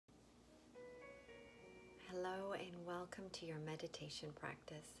welcome to your meditation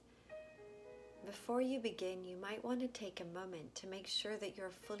practice. Before you begin, you might want to take a moment to make sure that you're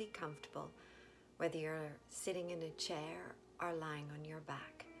fully comfortable, whether you're sitting in a chair or lying on your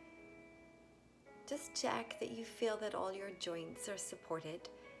back. Just check that you feel that all your joints are supported,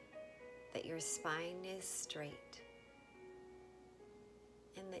 that your spine is straight,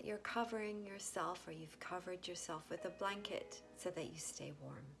 and that you're covering yourself, or you've covered yourself with a blanket so that you stay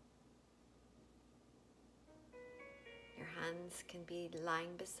warm. Your hands can be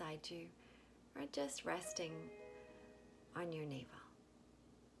lying beside you or just resting on your navel.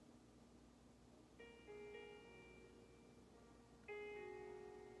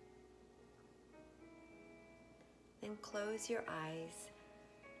 Then close your eyes,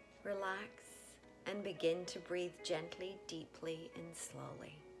 relax, and begin to breathe gently, deeply, and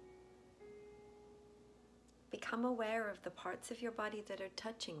slowly. Become aware of the parts of your body that are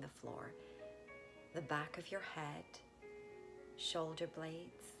touching the floor, the back of your head, shoulder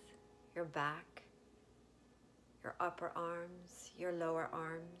blades, your back, your upper arms, your lower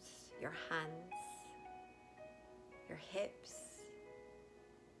arms, your hands, your hips,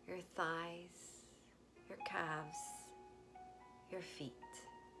 your thighs, your calves, your feet.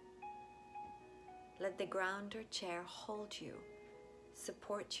 Let the ground or chair hold you,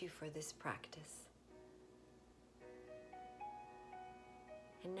 support you for this practice.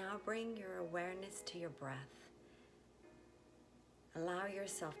 And now bring your awareness to your breath. Allow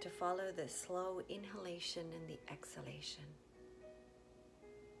yourself to follow the slow inhalation and the exhalation.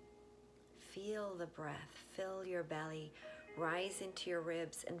 Feel the breath fill your belly, rise into your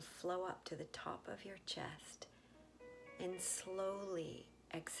ribs, and flow up to the top of your chest. And slowly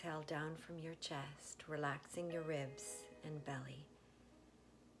exhale down from your chest, relaxing your ribs and belly.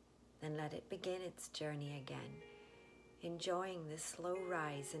 Then let it begin its journey again, enjoying the slow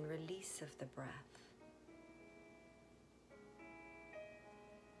rise and release of the breath.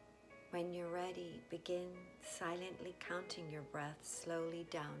 When you're ready, begin silently counting your breath slowly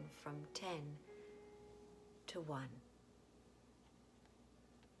down from 10 to 1.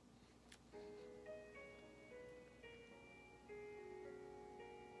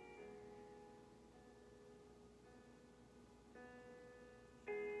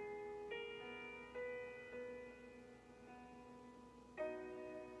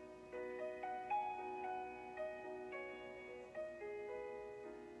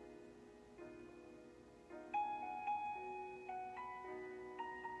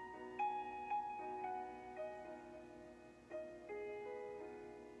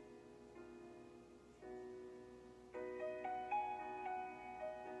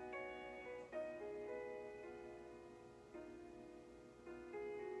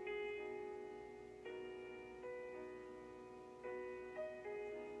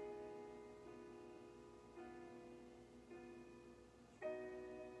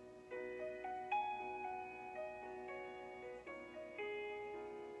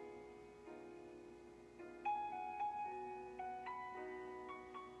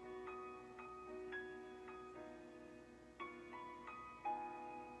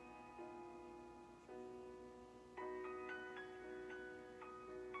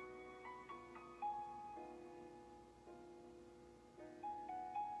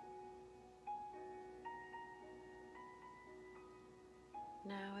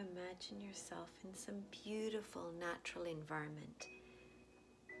 Now imagine yourself in some beautiful natural environment.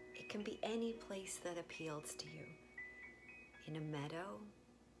 It can be any place that appeals to you. In a meadow,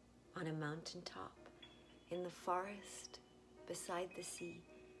 on a mountaintop, in the forest, beside the sea.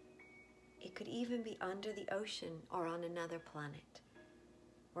 It could even be under the ocean or on another planet.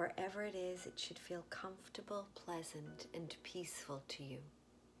 Wherever it is, it should feel comfortable, pleasant, and peaceful to you.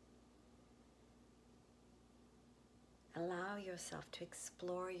 Allow yourself to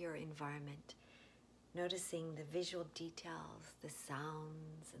explore your environment, noticing the visual details, the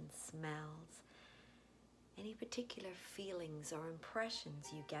sounds and smells, any particular feelings or impressions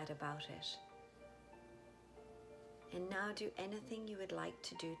you get about it. And now do anything you would like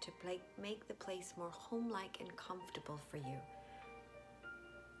to do to make the place more home-like and comfortable for you.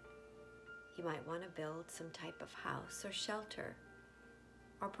 You might want to build some type of house or shelter,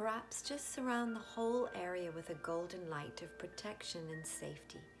 or perhaps just surround the whole area with a golden light of protection and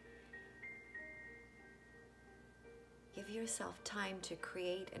safety. Give yourself time to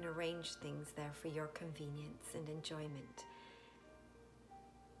create and arrange things there for your convenience and enjoyment.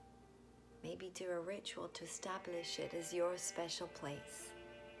 Maybe do a ritual to establish it as your special place.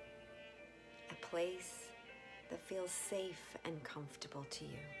 A place that feels safe and comfortable to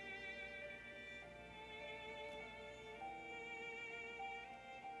you.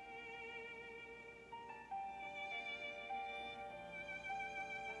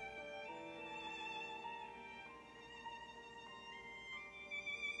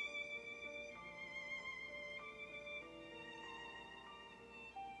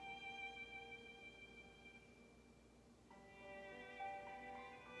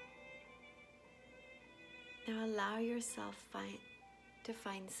 allow yourself to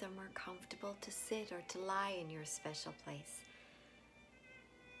find somewhere comfortable to sit or to lie in your special place.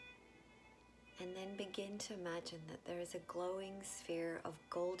 And then begin to imagine that there is a glowing sphere of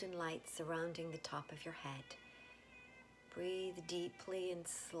golden light surrounding the top of your head. Breathe deeply and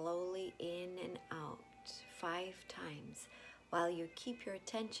slowly in and out 5 times while you keep your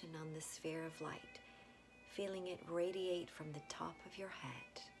attention on the sphere of light, feeling it radiate from the top of your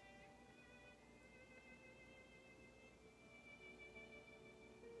head.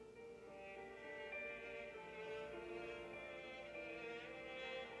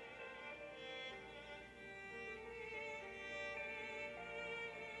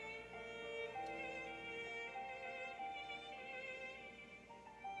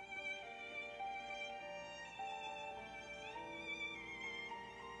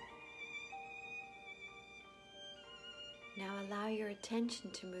 Now allow your attention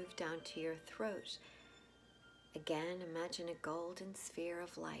to move down to your throat. Again, imagine a golden sphere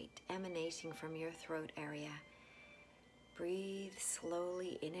of light emanating from your throat area. Breathe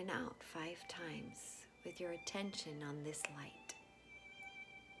slowly in and out 5 times with your attention on this light.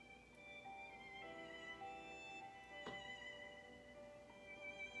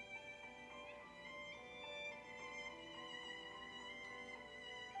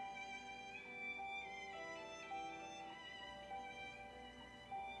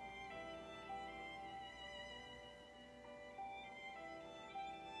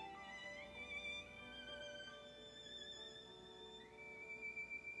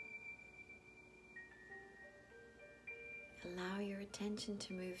 Allow your attention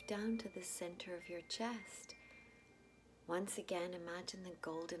to move down to the center of your chest. Once again, imagine the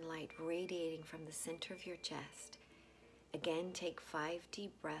golden light radiating from the center of your chest. Again, take 5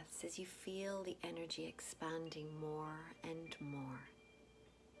 deep breaths as you feel the energy expanding more and more.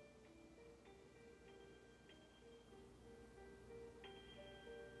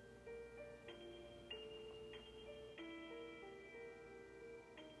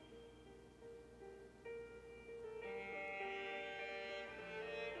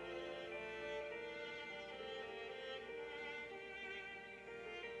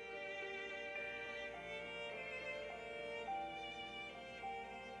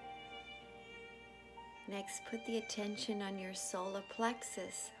 Next, put the attention on your solar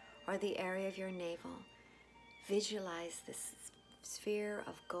plexus, or the area of your navel. Visualize this sphere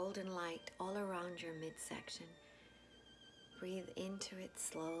of golden light all around your midsection. Breathe into it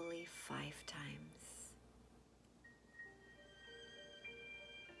slowly 5 times.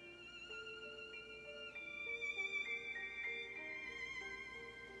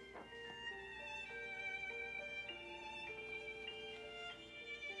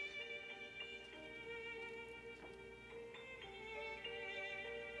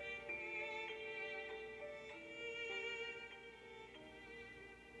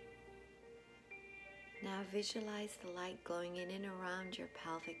 Now visualize the light glowing in and around your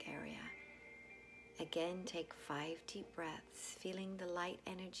pelvic area. Again, take 5 deep breaths, feeling the light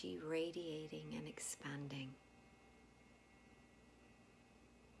energy radiating and expanding.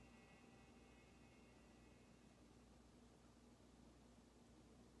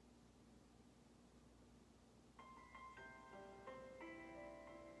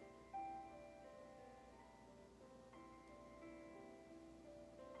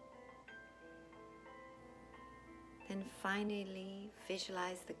 And finally,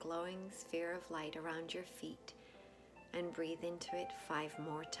 visualize the glowing sphere of light around your feet and breathe into it 5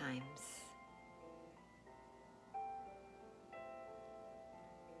 more times.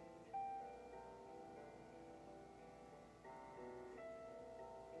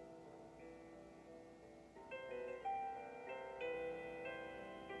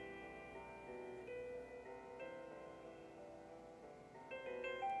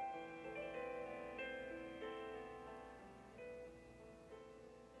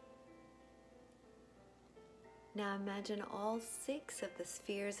 Now imagine all 6 of the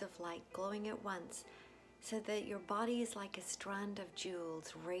spheres of light glowing at once so that your body is like a strand of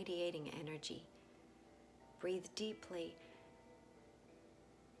jewels radiating energy. Breathe deeply,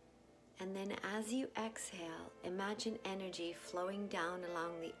 and then as you exhale, imagine energy flowing down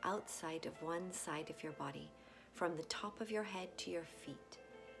along the outside of one side of your body, from the top of your head to your feet.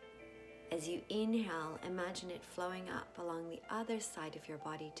 As you inhale, imagine it flowing up along the other side of your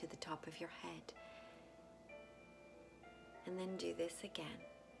body to the top of your head. And then do this again.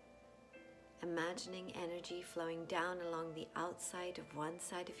 Imagining energy flowing down along the outside of one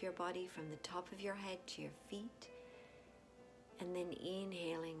side of your body from the top of your head to your feet. And then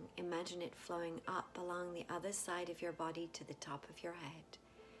inhaling, imagine it flowing up along the other side of your body to the top of your head.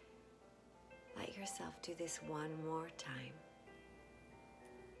 Let yourself do this one more time.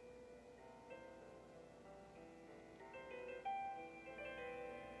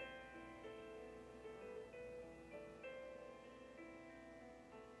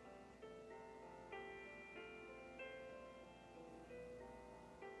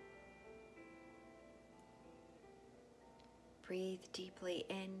 Breathe deeply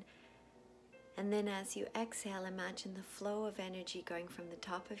in, and then as you exhale, imagine the flow of energy going from the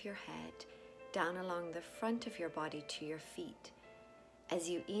top of your head down along the front of your body to your feet. As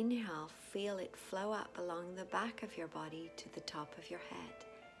you inhale, feel it flow up along the back of your body to the top of your head.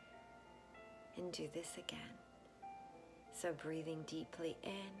 And do this again. So breathing deeply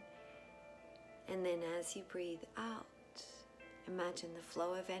in, and then as you breathe out, imagine the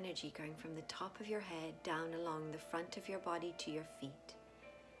flow of energy going from the top of your head down along the front of your body to your feet.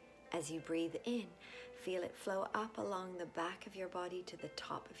 As you breathe in, feel it flow up along the back of your body to the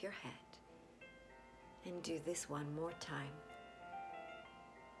top of your head. And do this one more time.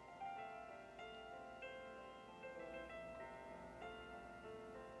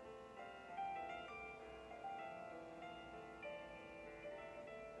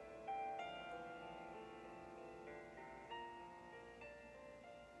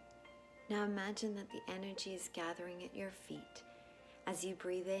 Now imagine that the energy is gathering at your feet. As you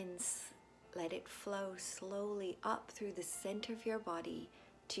breathe in, let it flow slowly up through the center of your body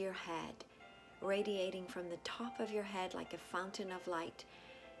to your head, radiating from the top of your head like a fountain of light,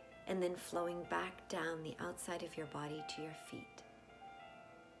 and then flowing back down the outside of your body to your feet.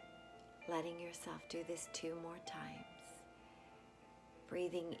 Letting yourself do this 2 more times.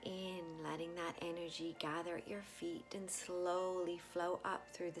 Breathing in, letting that energy gather at your feet and slowly flow up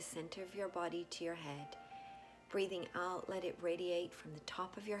through the center of your body to your head. Breathing out, let it radiate from the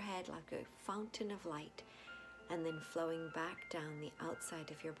top of your head like a fountain of light, and then flowing back down the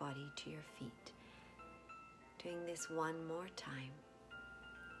outside of your body to your feet. Doing this 1 more time.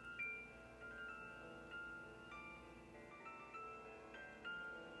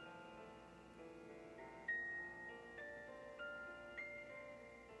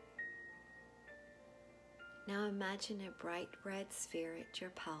 Now imagine a bright red sphere at your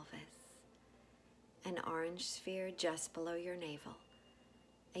pelvis, an orange sphere just below your navel,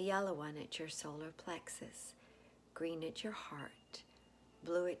 a yellow one at your solar plexus, green at your heart,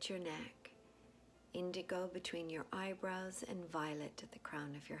 blue at your neck, indigo between your eyebrows, and violet at the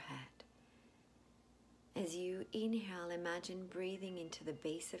crown of your head. As you inhale, imagine breathing into the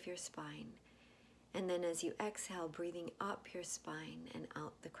base of your spine, and then as you exhale, breathing up your spine and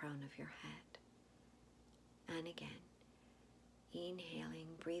out the crown of your head. And again, inhaling,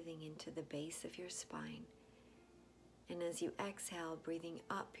 breathing into the base of your spine, and as you exhale, breathing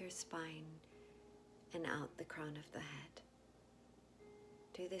up your spine and out the crown of the head.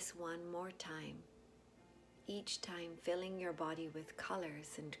 Do this 1 more time, each time filling your body with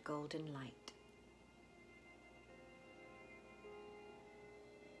colors and golden light.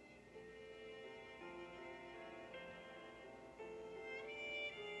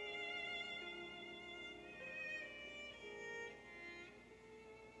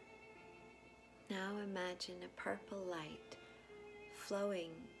 Now imagine a purple light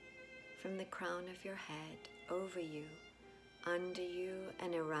flowing from the crown of your head over you, under you,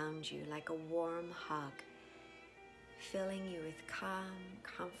 and around you like a warm hug, filling you with calm,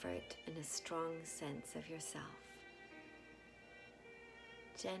 comfort, and a strong sense of yourself.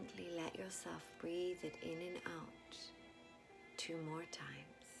 Gently let yourself breathe it in and out 2 more times.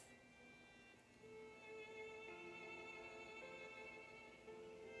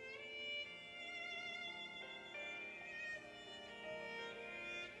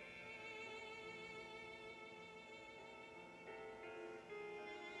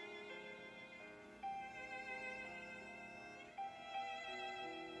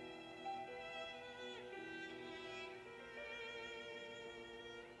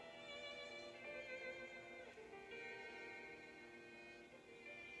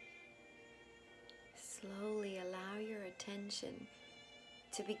 Slowly allow your attention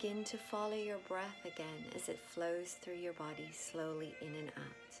to begin to follow your breath again as it flows through your body slowly in and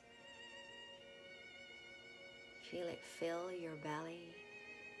out. Feel it fill your belly,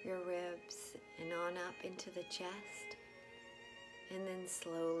 your ribs, and on up into the chest, and then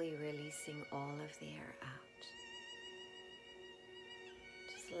slowly releasing all of the air out.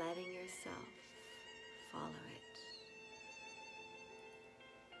 Just letting yourself follow it.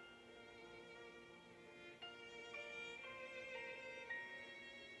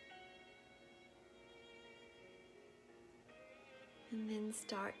 And then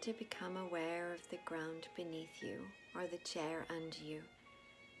start to become aware of the ground beneath you or the chair under you.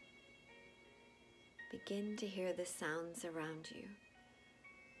 begin to hear the sounds around you.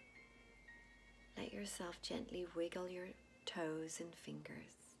 Let yourself gently wiggle your toes and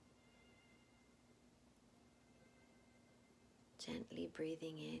fingers. Gently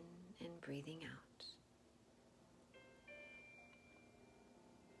breathing in and breathing out.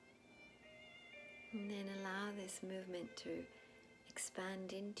 And then allow this movement to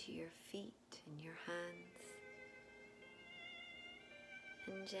expand into your feet and your hands.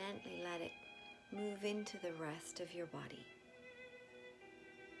 And gently let it move into the rest of your body.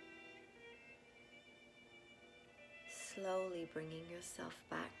 Slowly bringing yourself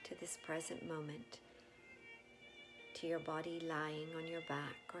back to this present moment, to your body lying on your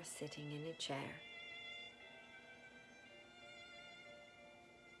back or sitting in a chair.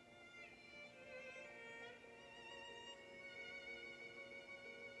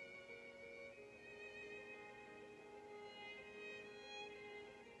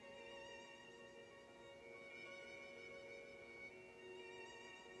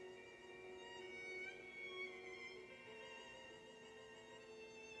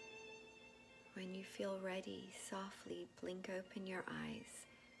 When you feel ready, softly blink open your eyes,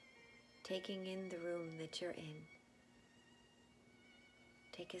 taking in the room that you're in.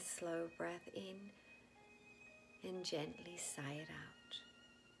 Take a slow breath in and gently sigh it out.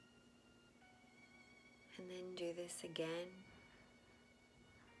 And then do this again.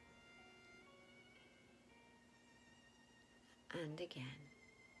 And again.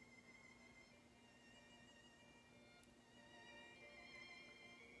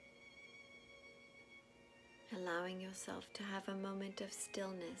 Allowing yourself to have a moment of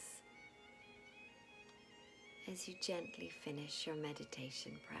stillness as you gently finish your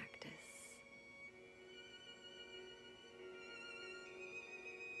meditation practice.